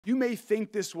You may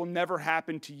think this will never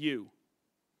happen to you,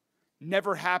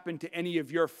 never happen to any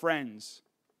of your friends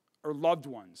or loved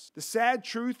ones. The sad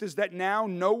truth is that now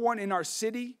no one in our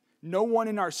city, no one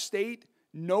in our state,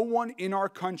 no one in our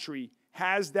country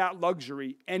has that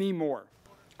luxury anymore.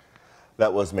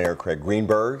 That was Mayor Craig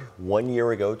Greenberg 1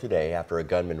 year ago today after a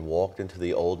gunman walked into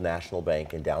the Old National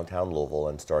Bank in downtown Louisville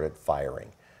and started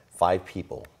firing. 5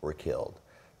 people were killed.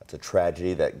 That's a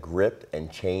tragedy that gripped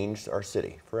and changed our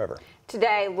city forever.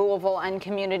 Today, Louisville and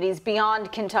communities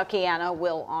beyond Kentuckiana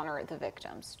will honor the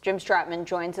victims. Jim Stratman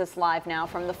joins us live now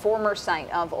from the former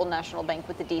site of Old National Bank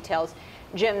with the details.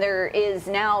 Jim, there is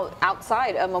now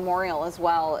outside a memorial as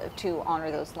well to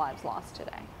honor those lives lost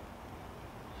today.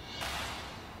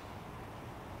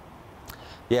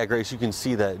 Yeah, Grace, you can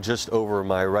see that just over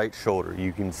my right shoulder.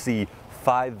 You can see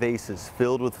 5 vases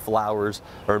filled with flowers,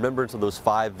 a remembrance of those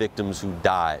 5 victims who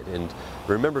died. And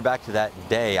remember back to that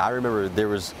day, I remember there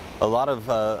was a lot of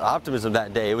optimism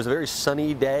that day. It was a very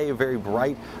sunny day, a very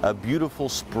bright, beautiful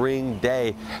spring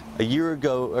day. A year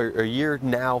ago, or a year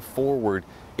now forward,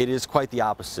 it is quite the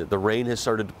opposite. The rain has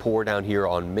started to pour down here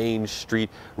on Main Street,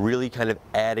 really kind of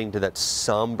adding to that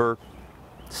somber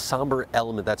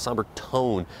element, that somber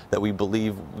tone that we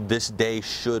believe this day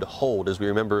should hold as we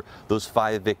remember those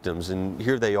 5 victims. And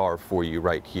here they are for you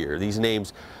right here. These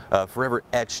names forever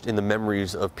etched in the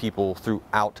memories of people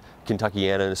throughout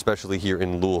Kentuckiana and especially here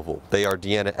in Louisville. They are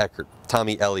Deanna Eckert,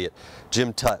 Tommy Elliott,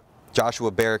 Jim Tutt, Joshua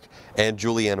Barrick, and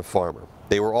Juliana Farmer.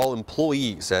 They were all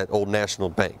employees at Old National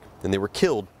Bank, and they were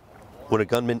killed when a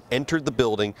gunman entered the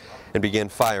building and began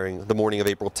firing the morning of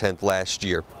April 10th last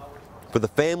year. For the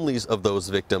families of those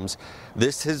victims,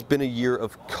 this has been a year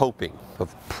of coping,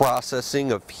 of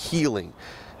processing, of healing.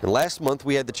 And last month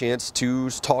we had the chance to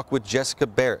talk with Jessica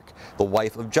Barrick, the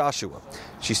wife of Joshua.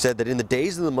 She said that in the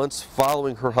days and the months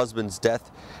following her husband's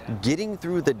death, getting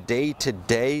through the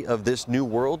day-to-day of this new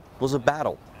world was a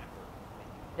battle.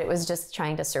 It was just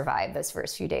trying to survive those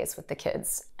first few days with the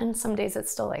kids. And some days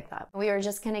it's still like that. We were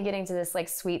just kind of getting to this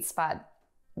sweet spot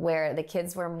where the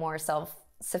kids were more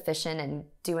self-sufficient and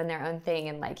doing their own thing,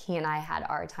 and he and I had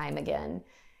our time again.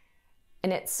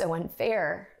 And it's so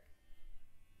unfair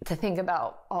to think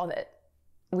about all that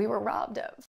we were robbed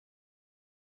of.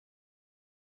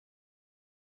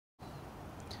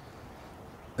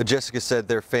 Jessica said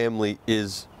their family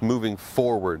is moving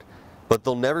forward, but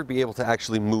they'll never be able to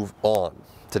actually move on.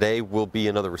 Today will be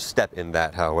another step in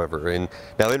that, however. And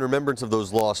now, in remembrance of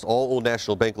those lost, all Old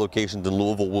National Bank locations in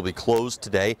Louisville will be closed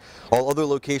today. All other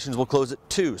locations will close at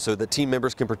 2 so that team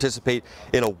members can participate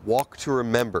in a walk to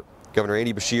remember. Governor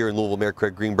Andy Beshear and Louisville Mayor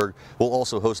Craig Greenberg will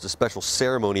also host a special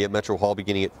ceremony at Metro Hall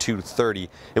beginning at 2:30,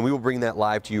 and we will bring that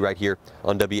live to you right here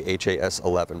on WHAS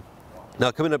 11. Now,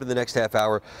 coming up in the next half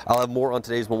hour, I'll have more on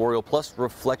today's memorial, plus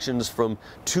reflections from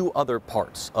 2 other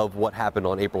parts of what happened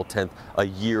on April 10th a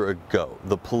year ago.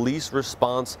 The police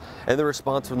response and the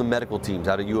response from the medical teams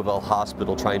out at U of L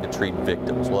Hospital trying to treat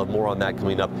victims. We'll have more on that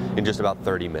coming up in just about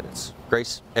 30 minutes.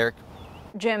 Grace, Eric.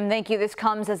 Jim, thank you. This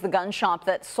comes as the gun shop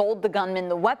that sold the gunman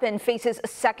the weapon faces a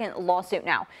second lawsuit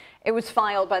now. It was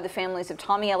filed by the families of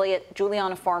Tommy Elliott,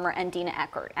 Juliana Farmer, and Deanna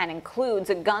Eckert, and includes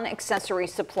a gun accessory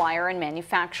supplier and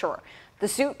manufacturer. The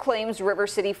suit claims River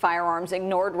City Firearms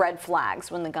ignored red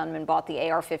flags when the gunman bought the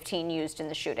AR-15 used in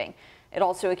the shooting. It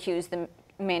also accused the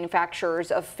manufacturers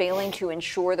of failing to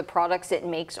ensure the products it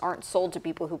makes aren't sold to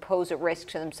people who pose a risk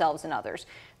to themselves and others.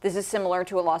 This is similar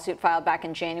to a lawsuit filed back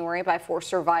in January by 4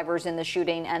 survivors in the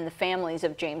shooting and the families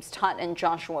of James Tutt and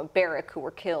Joshua Barrick, who were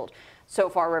killed. So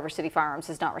far, River City Firearms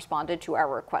has not responded to our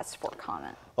requests for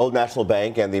comment. Old National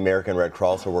Bank and the American Red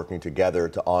Cross are working together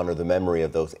to honor the memory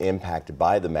of those impacted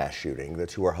by the mass shooting. The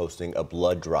 2 are hosting a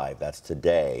blood drive. That's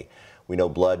today. We know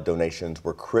blood donations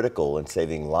were critical in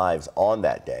saving lives on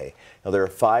that day. Now, there are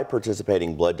 5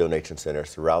 participating blood donation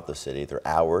centers throughout the city. Their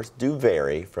hours do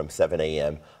vary from 7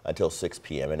 a.m. until 6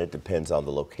 p.m., and it depends on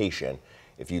the location.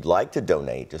 If you'd like to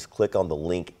donate, just click on the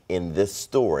link in this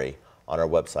story on our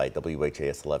website,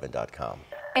 WHAS11.com.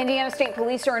 Indiana State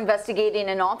Police are investigating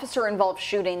an officer-involved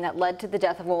shooting that led to the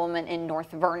death of a woman in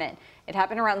North Vernon. It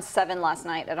happened around 7 last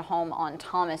night at a home on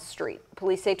Thomas Street.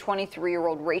 Police say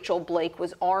 23-year-old Rachel Blake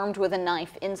was armed with a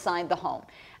knife inside the home.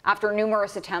 After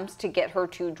numerous attempts to get her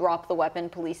to drop the weapon,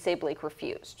 police say Blake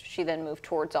refused. She then moved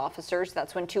towards officers.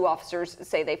 That's when 2 officers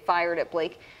say they fired at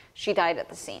Blake. She died at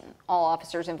the scene. All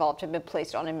officers involved have been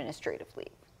placed on administrative leave.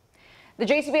 The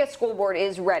JCBS School Board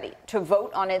is ready to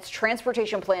vote on its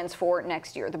transportation plans for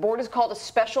next year. The board has called a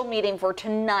special meeting for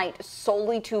tonight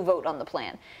solely to vote on the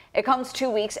plan. It comes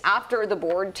 2 weeks after the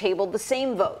board tabled the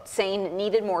same vote, saying it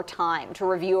needed more time to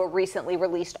review a recently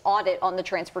released audit on the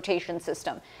transportation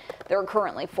system. There are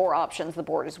currently 4 options the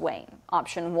board is weighing.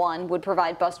 Option 1 would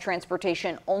provide bus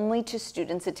transportation only to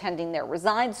students attending their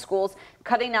reside schools,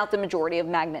 cutting out the majority of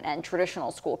magnet and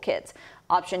traditional school kids.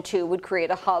 Option 2 would create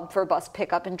a hub for bus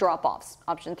pickup and drop-offs.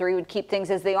 Option 3 would keep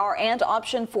things as they are, and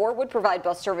Option 4 would provide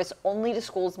bus service only to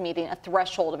schools meeting a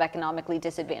threshold of economically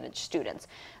disadvantaged students.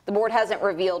 The board hasn't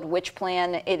revealed which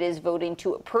plan it is voting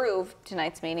to approve.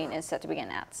 Tonight's meeting is set to begin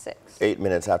at 6. 8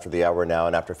 minutes after the hour now,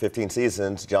 and after 15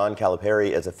 seasons, John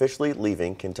Calipari is officially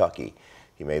leaving Kentucky.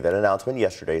 He made that announcement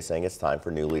yesterday, saying it's time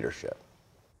for new leadership.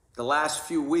 The last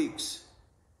few weeks,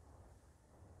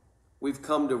 we've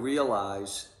come to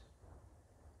realize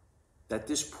that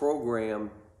this program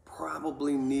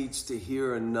probably needs to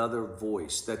hear another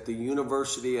voice, that the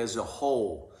university as a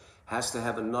whole has to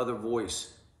have another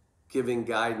voice giving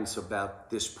guidance about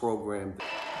this program.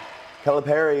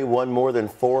 Calipari won more than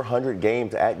 400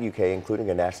 games at UK, including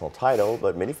a national title,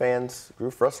 but many fans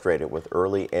grew frustrated with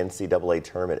early NCAA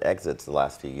tournament exits the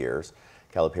last few years.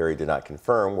 Calipari did not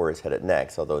confirm where he's headed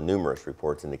next, although numerous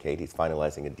reports indicate he's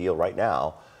finalizing a deal right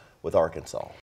now with Arkansas.